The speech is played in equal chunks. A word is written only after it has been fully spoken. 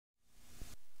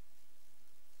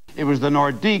It was the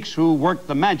Nordiques who worked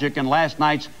the magic in last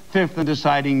night's fifth and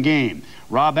deciding game.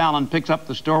 Rob Allen picks up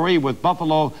the story with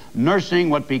Buffalo nursing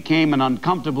what became an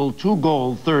uncomfortable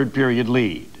two-goal third-period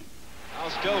lead.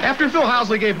 After Phil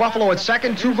Housley gave Buffalo its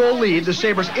second two-goal lead, the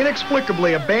Sabres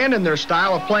inexplicably abandoned their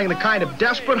style of playing the kind of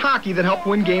desperate hockey that helped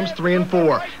win games 3 and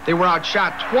 4. They were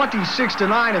outshot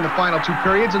 26-9 in the final two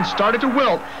periods and started to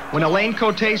wilt when Alain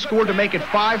Cote scored to make it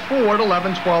 5-4 at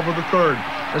 11-12 of the third.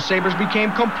 The Sabres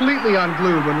became completely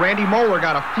unglued when Randy Moeller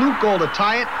got a fluke goal to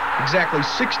tie it exactly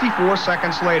 64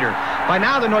 seconds later. By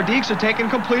now, the Nordiques had taken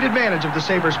complete advantage of the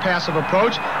Sabres' passive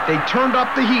approach. They turned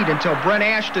up the heat until Brent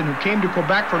Ashton, who came to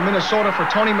Quebec from Minnesota for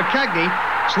Tony McKegney,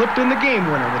 slipped in the game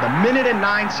winner with 1 minute and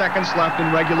 9 seconds left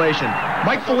in regulation.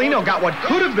 Mike Foligno got what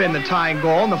could have been the tying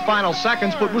goal in the final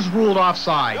seconds, but was ruled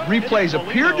offside. Replays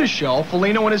appeared to show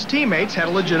Foligno and his teammates had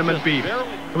a legitimate beef.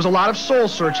 There was a lot of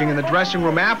soul-searching in the dressing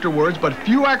room afterwards, but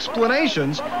few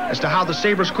explanations as to how the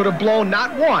Sabres could have blown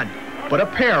not one, but a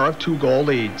pair of two-goal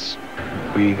leads.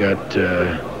 We got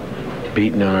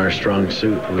beaten on our strong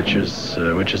suit, which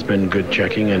has been good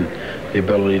checking and the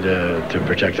ability to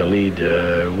protect a lead.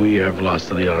 We have lost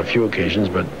the lead on a few occasions,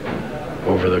 but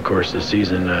over the course of the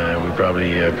season, we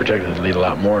probably protected the lead a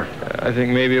lot more. I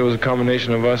think maybe it was a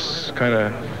combination of us kind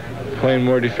of playing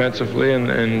more defensively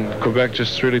and Quebec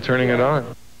just really turning it on.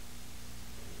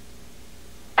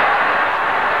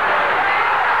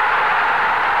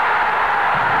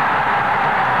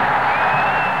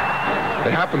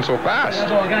 It happened so fast.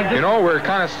 You know, we're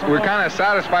kind of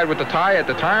satisfied with the tie at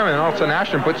the time, and all of a sudden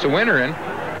Ashton puts the winner in.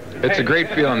 It's a great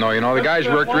feeling, though. You know, the guys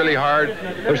worked really hard.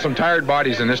 There's some tired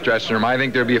bodies in this dressing room. I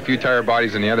think there'll be a few tired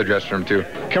bodies in the other dressing room, too.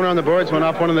 Coming around the boards, went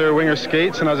off one of their winger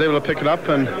skates, and I was able to pick it up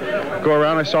and go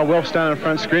around. I saw Wilf stand in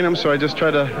front, screen him, so I just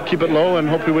tried to keep it low and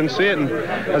hope he wouldn't see it. And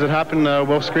as it happened,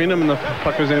 Wilf screened him, and the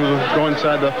puck was able to go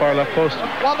inside the far left post.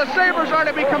 While the Sabres are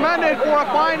to be commended for a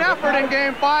fine effort in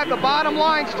Game 5, the bottom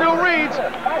line still reads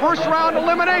first round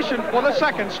elimination for the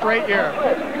second straight year.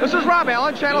 This is Rob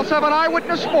Allen, Channel 7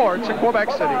 Eyewitness Sports in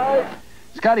Quebec City.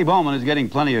 Scotty Bowman is getting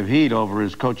plenty of heat over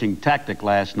his coaching tactic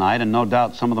last night, and no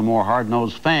doubt some of the more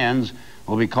hard-nosed fans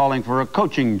will be calling for a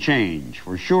coaching change.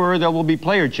 For sure, there will be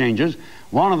player changes.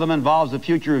 One of them involves the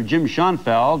future of Jim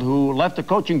Schoenfeld, who left a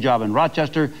coaching job in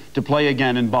Rochester to play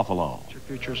again in Buffalo. What's your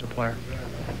future as a player?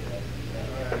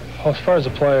 Well, as far as a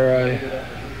player,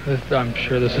 I'm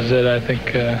sure this is it. I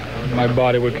think my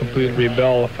body would completely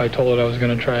rebel if I told it I was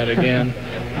going to try it again.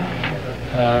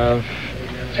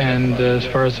 And as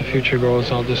far as the future goes,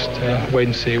 I'll just wait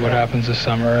and see what happens this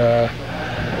summer.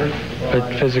 But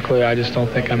physically, I just don't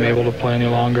think I'm able to play any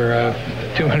longer.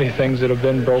 Too many things that have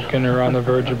been broken or on the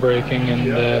verge of breaking, and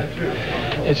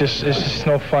it's just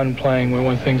no fun playing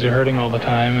when things are hurting all the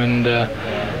time,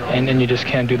 and you just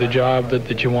can't do the job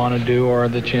that you want to do or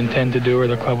that you intend to do or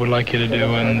the club would like you to do,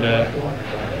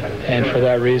 and for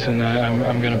that reason,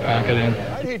 I'm going to pack it in.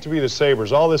 I'd hate to be the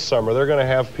Sabres. All this summer, they're going to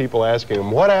have people asking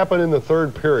them, what happened in the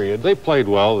third period? They played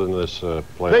well in this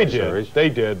playoff series. They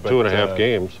did. But, 2.5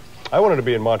 games. I wanted to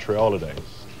be in Montreal today.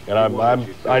 And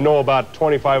I know about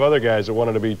 25 other guys that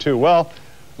wanted to be too. Well,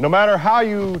 no matter how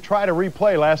you try to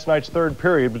replay last night's third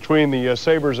period between the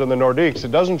Sabres and the Nordiques,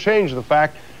 it doesn't change the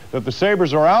fact that the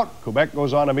Sabres are out. Quebec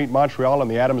goes on to meet Montreal in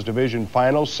the Adams Division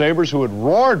Finals. Sabres, who had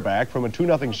roared back from a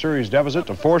 2-0 series deficit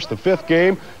to force the fifth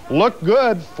game, looked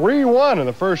good. 3-1 in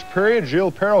the first period.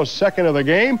 Gilles Perreault's second of the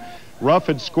game. Ruff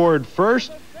had scored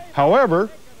first. However,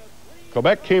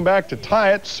 Quebec came back to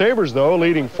tie it. Sabres, though,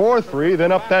 leading 4-3,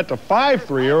 then up that to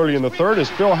 5-3 early in the third as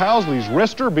Phil Housley's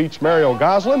wrister beats Mario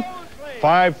Goslin.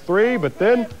 5-3, but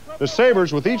then the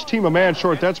Sabres, with each team a man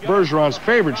short, that's Bergeron's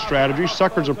favorite strategy,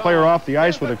 suckers a player off the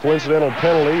ice with a coincidental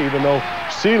penalty, even though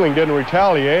Sealing didn't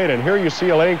retaliate. And here you see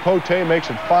Alain Cote makes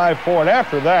it 5-4. And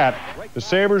after that, the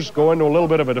Sabres go into a little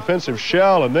bit of a defensive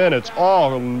shell, and then it's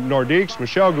all Nordiques.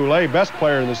 Michel Goulet, best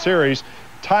player in the series,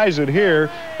 ties it here,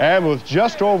 and with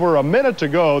just over a minute to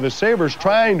go, the Sabres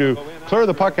trying to clear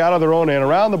the puck out of their own end.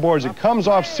 Around the boards, it comes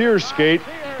off Sears' skate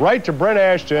right to Brent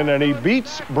Ashton, and he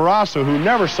beats Barrasso, who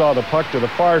never saw the puck, to the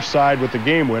far side with the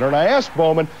game winner. And I asked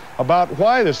Bowman about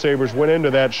why the Sabres went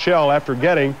into that shell after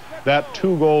getting that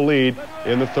two-goal lead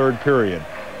in the third period.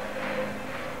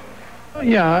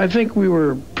 Yeah, I think we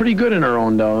were pretty good in our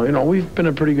own, though. You know, we've been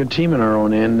a pretty good team in our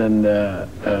own end, and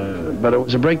but it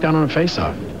was a breakdown on a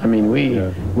face-off. I mean,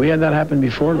 we had that happen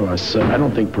before to us. I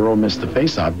don't think Perreault missed the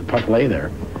face-off. The puck lay there,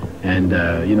 and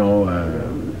you know,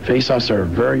 face-offs are a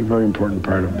very, very important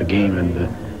part of the game. And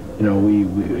you know,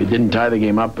 it didn't tie the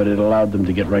game up, but it allowed them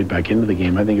to get right back into the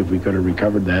game. I think if we could have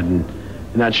recovered that, and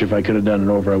I'm not sure if I could have done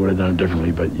it over, I would have done it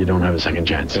differently. But you don't have a second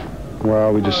chance.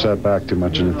 Well, we just sat back too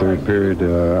much in the third period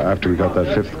after we got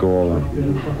that fifth goal.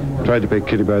 And tried to take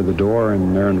Kitty by the door,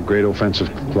 and they're a great offensive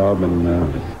club.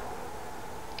 And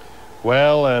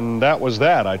well, and that was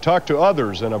that. I talked to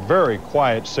others in a very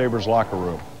quiet Sabres locker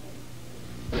room.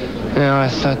 Yeah, I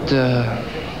thought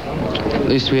at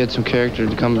least we had some character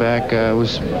to come back. It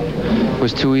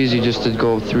was too easy just to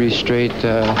go 3 straight.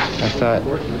 I thought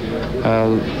a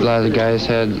lot of the guys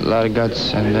had a lot of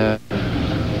guts, and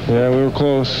yeah, we were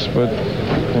close, but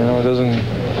you know, it doesn't.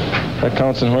 That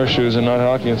counts in horseshoes and not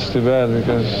hockey. It's too bad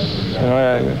because you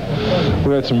know,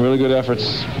 we had some really good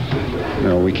efforts. you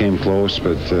know, we came close,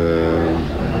 but it's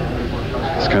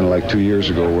kind of like 2 years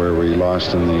ago where we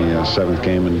lost in the 7th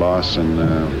game in Boston.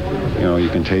 You know, you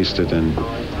can taste it,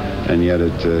 and yet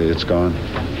it's gone.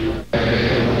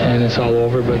 And it's all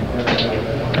over, but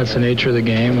that's the nature of the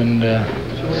game, and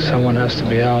someone has to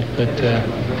be out. But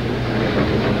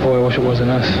boy, I wish it wasn't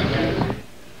us.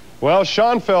 Well,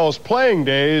 Schoenfeld's playing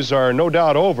days are no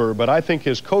doubt over, but I think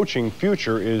his coaching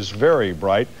future is very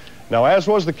bright. Now, as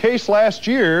was the case last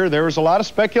year, there was a lot of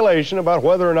speculation about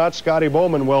whether or not Scotty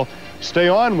Bowman will stay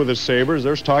on with the Sabres.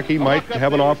 There's talk he might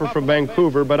have an offer from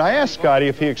Vancouver, but I asked Scotty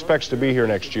if he expects to be here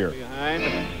next year.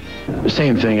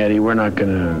 Same thing, Eddie. We're not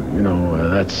going to, you know,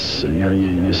 that's, you know,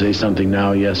 you say something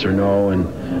now, yes or no,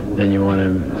 and then you want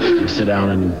to sit down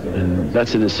and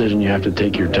that's a decision you have to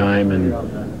take your time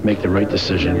and make the right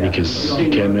decision, because you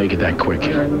can't make it that quick.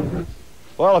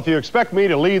 Well, if you expect me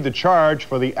to lead the charge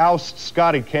for the Oust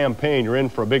Scotty campaign, you're in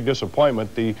for a big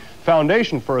disappointment. The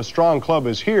foundation for a strong club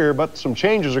is here, but some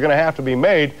changes are going to have to be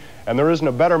made, and there isn't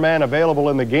a better man available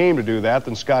in the game to do that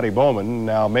than Scotty Bowman.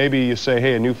 Now, maybe you say,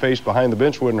 hey, a new face behind the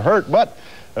bench wouldn't hurt, but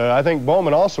I think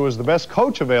Bowman also is the best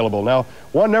coach available. Now,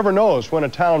 one never knows when a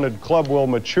talented club will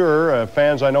mature.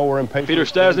 Fans I know were impatient. Peter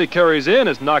Stastny carries in,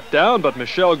 is knocked down, but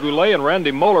Michel Goulet and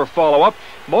Randy Moeller follow up.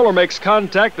 Moeller makes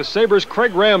contact. The Sabres'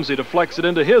 Craig Ramsey deflects it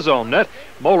into his own net.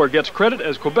 Moeller gets credit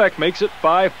as Quebec makes it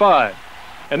 5-5.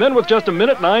 And then with just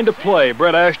 1:09 to play,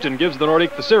 Brett Ashton gives the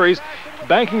Nordiques the series,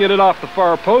 banking it off the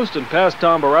far post and past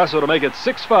Tom Barrasso to make it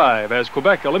 6-5 as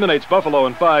Quebec eliminates Buffalo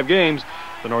in 5 games.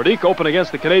 The Nordiques open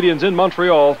against the Canadiens in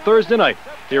Montreal Thursday night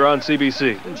here on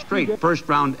CBC. Straight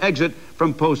first-round exit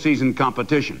from postseason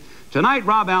competition. Tonight,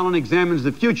 Rob Allen examines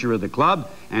the future of the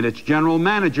club and its general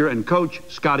manager and coach,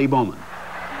 Scotty Bowman.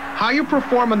 How you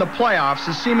perform in the playoffs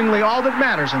is seemingly all that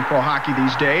matters in pro hockey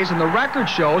these days, and the record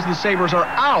shows the Sabres are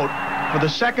out for the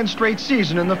 2nd straight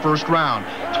season in the first round.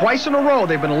 Twice in a row,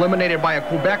 they've been eliminated by a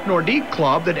Quebec Nordiques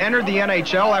club that entered the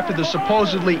NHL after the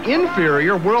supposedly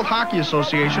inferior World Hockey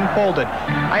Association folded.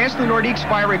 I asked the Nordiques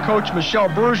fiery coach Michel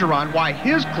Bergeron why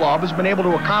his club has been able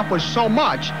to accomplish so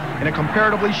much in a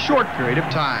comparatively short period of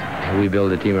time. We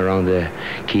build a team around the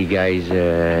key guys,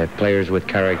 players with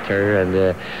character,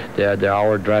 and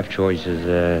our draft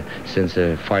choices since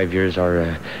 5 years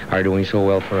are doing so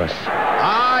well for us.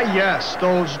 Ah, yes,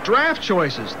 those draft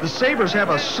choices. The Sabres have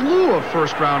a slew of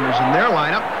first-rounders in their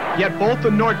lineup, yet both the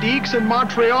Nordiques and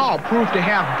Montreal proved to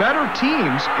have better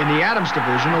teams in the Adams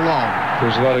division alone.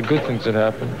 There's a lot of good things that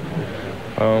happen.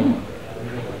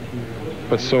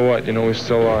 But so what? You know, we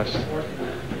still lost.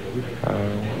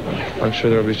 I'm sure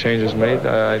there will be changes made.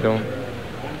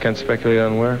 Can't speculate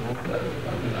on where.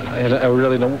 I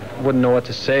really wouldn't know what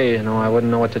to say. You know, I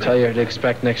wouldn't know what to tell you to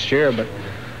expect next year. But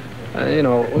you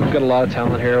know, we've got a lot of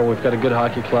talent here. We've got a good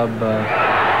hockey club. You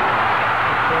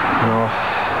know,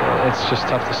 it's just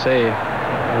tough to say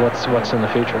what's in the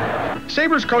future.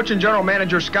 Sabres coach and general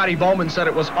manager Scotty Bowman said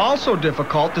it was also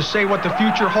difficult to say what the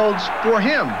future holds for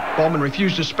him. Bowman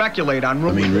refused to speculate on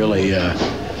rumors. I mean, really,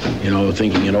 you know,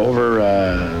 thinking it over,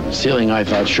 Sealing, I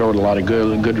thought, showed a lot of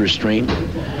good restraint.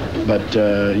 But,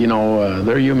 you know,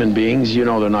 they're human beings. You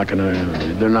know,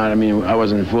 I mean, I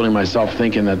wasn't fooling myself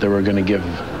thinking that they were going to give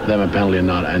them a penalty and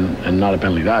not a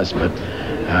penalty to us. But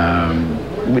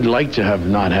we'd like to have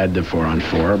not had the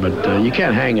 4-on-4, but you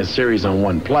can't hang a series on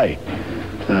one play.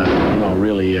 You know,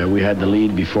 really, we had the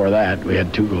lead before that. We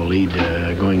had 2-goal lead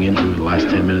going into the last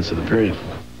 10 minutes of the period.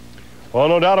 Well,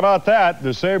 no doubt about that.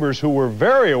 The Sabres, who were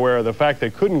very aware of the fact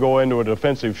they couldn't go into a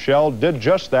defensive shell, did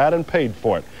just that and paid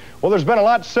for it. Well, there's been a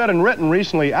lot said and written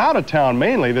recently out of town,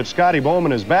 mainly that Scotty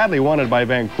Bowman is badly wanted by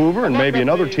Vancouver and maybe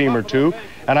another team or two.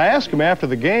 And I asked him after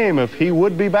the game if he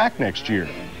would be back next year.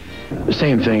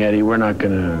 Same thing, Eddie. We're not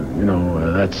going to, you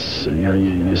know, that's, you know,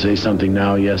 you say something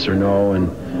now, yes or no, and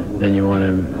then you want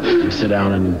to sit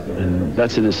down and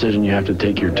that's a decision you have to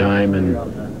take your time and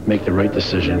make the right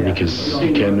decision, because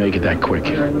you can't make it that quick.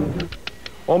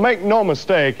 Well, make no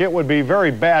mistake, it would be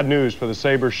very bad news for the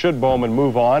Sabres should Bowman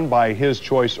move on by his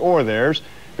choice or theirs,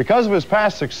 Because of his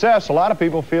past success, a lot of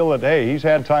people feel that, hey, he's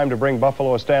had time to bring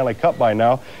Buffalo a Stanley Cup by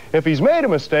now. If he's made a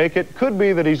mistake, it could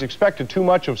be that he's expected too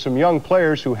much of some young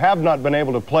players who have not been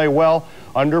able to play well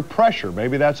under pressure.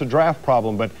 Maybe that's a draft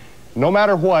problem, but no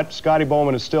matter what, Scotty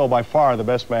Bowman is still by far the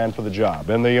best man for the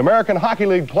job. In the American Hockey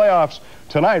League playoffs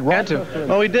tonight,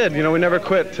 well, we did. You know, we never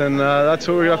quit, and that's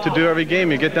what we have to do every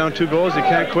game. You get down 2 goals, you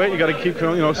can't quit. You got to keep,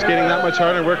 you know, skating that much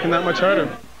harder, working that much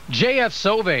harder. J.F.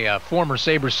 Sauve, a former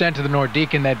Sabre sent to the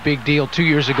Nordiques in that big deal 2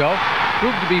 years ago,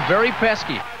 proved to be very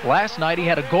pesky. Last night he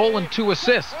had a goal and 2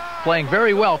 assists, playing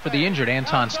very well for the injured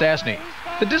Anton Stastny.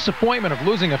 The disappointment of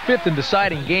losing a 5th and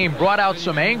deciding game brought out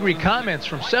some angry comments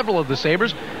from several of the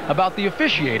Sabres about the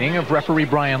officiating of referee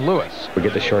Brian Lewis. We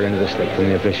get the short end of the stick from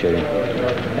the officiating.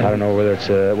 I don't know whether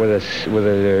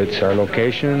it's our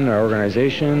location, our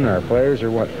organization, our players,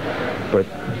 or what. But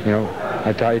you know,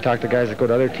 you talk to guys that go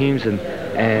to other teams and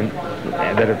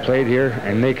that have played here,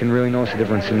 and they can really notice the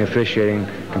difference in the officiating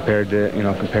compared to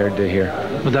here.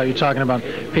 Without you talking about,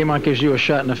 Paymont gives you a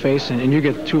shot in the face, and you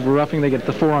get 2 for roughing. They get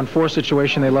the 4-on-4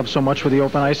 situation they love so much with the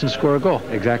open ice and score a goal.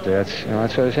 Exactly. That's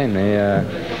what I was saying.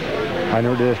 I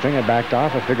never did a thing. I backed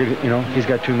off. I figured, he's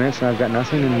got 2 minutes and I've got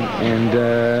nothing, and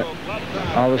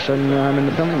all of a sudden I'm in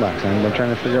the penalty box. I'm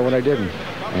trying to figure out what I did.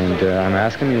 And I'm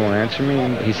asking him, he won't answer me,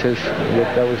 and he says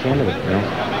that was the end of it,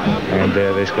 And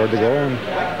they scored the goal, and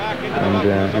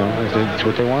it's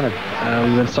what they wanted.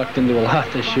 We've been sucked into a lot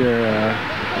this year.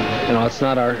 It's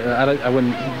not our. I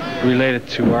wouldn't relate it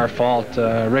to our fault.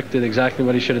 Rick did exactly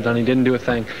what he should have done. He didn't do a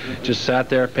thing. Just sat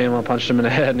there, Paymont punched him in the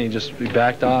head, and he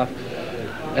backed off.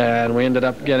 And we ended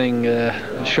up getting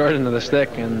short into the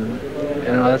stick, and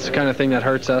that's the kind of thing that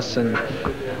hurts us. And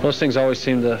those things always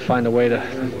seem to find a way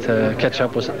to catch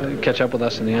up with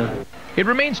us in the end. It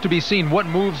remains to be seen what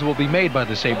moves will be made by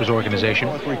the Sabres organization.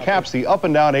 Recaps the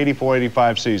up-and-down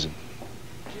 84-85 season.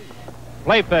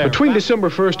 Between December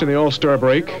 1st and the All-Star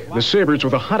break, the Sabres were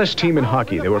the hottest team in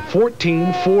hockey. They were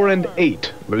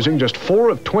 14-4-8, losing just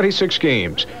 4 of 26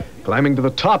 games, climbing to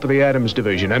the top of the Adams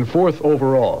division and 4th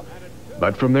overall.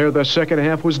 But from there, the second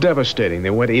half was devastating. They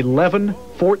went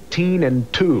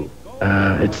 11-14-2.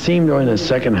 It seemed in the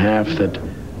second half that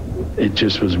it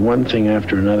just was one thing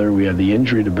after another. We had the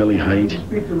injury to Billy Height.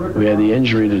 We had the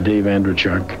injury to Dave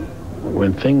Andrechuk.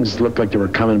 When things looked like they were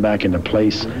coming back into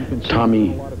place,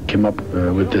 Tommy came up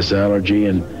with this allergy,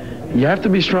 and you have to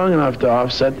be strong enough to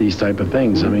offset these type of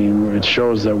things. I mean, it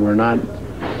shows that we're not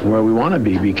where we want to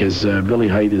be, because Billy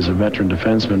Height is a veteran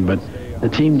defenseman, but the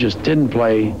team just didn't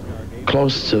play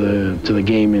close to the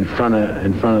game in front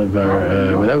of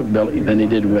our without Billy than they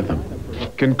did with him.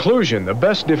 Conclusion: the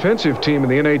best defensive team in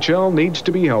the NHL needs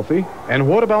to be healthy. And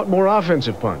what about more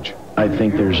offensive punch? I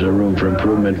think there's a room for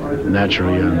improvement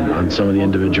naturally on some of the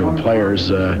individual players,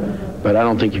 but I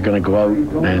don't think you're going to go out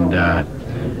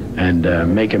and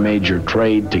make a major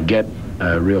trade to get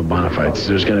real bona fides.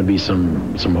 There's going to be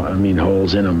some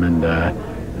holes in them, and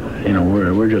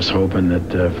we're just hoping that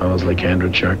fellows like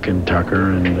Andrechuk and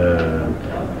Tucker and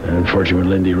unfortunately with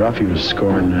Lindy Ruff, he was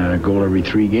scoring a goal every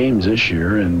 3 games this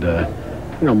year, and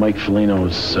Mike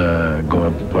Foligno's a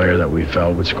player that we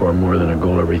felt would score more than a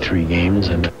goal every 3 games.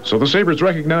 And so the Sabres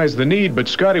recognize the need, but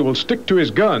Scotty will stick to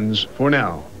his guns for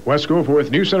now. Wes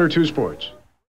Goforth, News Center 2 Sports.